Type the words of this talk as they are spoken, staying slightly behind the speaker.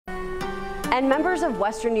And members of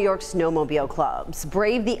Western New York snowmobile clubs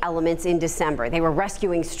braved the elements in December. They were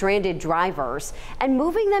rescuing stranded drivers and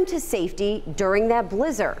moving them to safety during that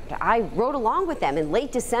blizzard. I rode along with them in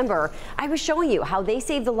late December. I was showing you how they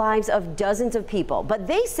saved the lives of dozens of people. But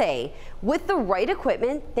they say with the right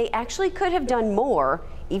equipment, they actually could have done more,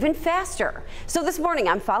 even faster. So this morning,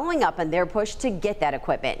 I'm following up on their push to get that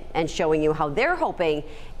equipment and showing you how they're hoping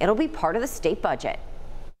it'll be part of the state budget.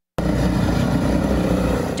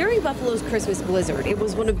 During Buffalo's Christmas blizzard, it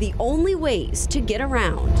was one of the only ways to get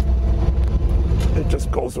around. It just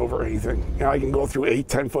goes over anything. You know, I can go through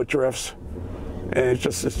 8-10-foot drifts, and it's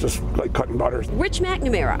just like cutting butter. Rich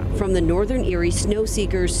McNamara from the Northern Erie Snow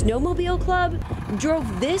Seekers Snowmobile Club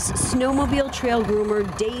drove this snowmobile trail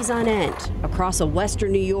groomer days on end across a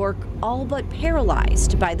western New York, all but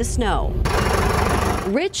paralyzed by the snow.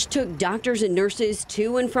 Rich took doctors and nurses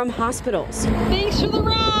to and from hospitals. Thanks for the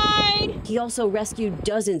ride! He also rescued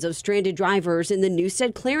dozens of stranded drivers in the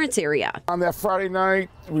Newstead Clarence area. On that Friday night,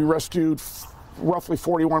 we rescued roughly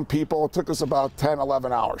 41 people. It took us about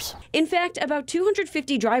 10-11 hours. In fact, about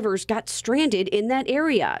 250 drivers got stranded in that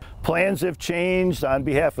area. Plans have changed on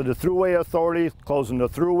behalf of the Thruway Authority, closing the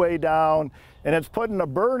Thruway down, and it's putting a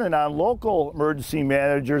burden on local emergency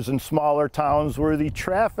managers in smaller towns where the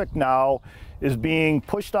traffic now is being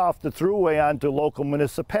pushed off the Thruway onto local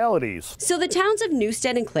municipalities. So the towns of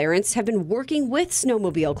Newstead and Clarence have been working with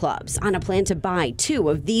snowmobile clubs on a plan to buy 2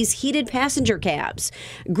 of these heated passenger cabs.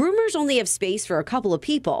 Groomers only have space for a couple of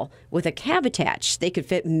people. With a cab attached, they could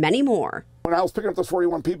fit many more. When I was picking up those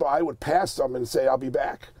 41 people, I would pass them and say, I'll be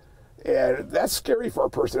back. And that's scary for a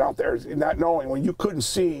person out there, not knowing when you couldn't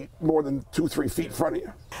see more than 2-3 feet in front of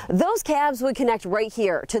you. Those cabs would connect right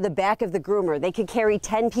here to the back of the groomer. They could carry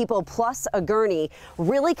 10 people plus a gurney,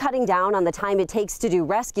 really cutting down on the time it takes to do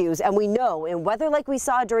rescues. And we know in weather like we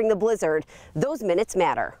saw during the blizzard, those minutes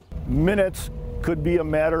matter. Minutes could be a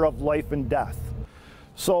matter of life and death.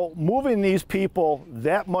 So moving these people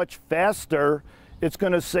that much faster, it's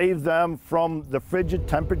going to save them from the frigid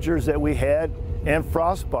temperatures that we had and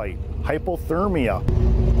frostbite, hypothermia.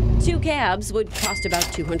 2 cabs would cost about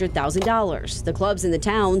 $200,000. The clubs in the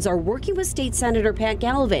towns are working with State Senator Pat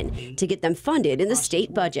Galvin to get them funded in the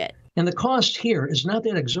state budget. And the cost here is not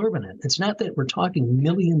that exorbitant. It's not that we're talking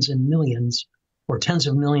millions and millions or tens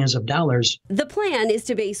of millions of dollars. The plan is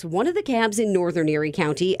to base one of the cabs in northern Erie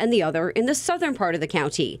County and the other in the southern part of the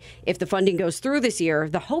county. If the funding goes through this year,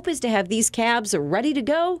 the hope is to have these cabs ready to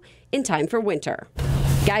go in time for winter.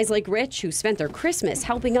 Guys like Rich, who spent their Christmas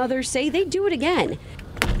helping others, say they'd do it again.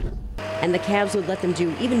 And the cabs would let them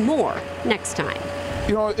do even more next time.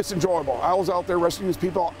 You know, it's enjoyable. I was out there rescuing these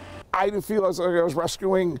people. I didn't feel as like I was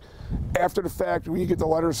rescuing after the fact. When you get the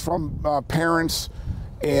letters from parents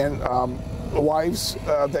and wives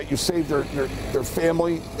that you saved their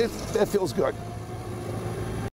family, that feels good.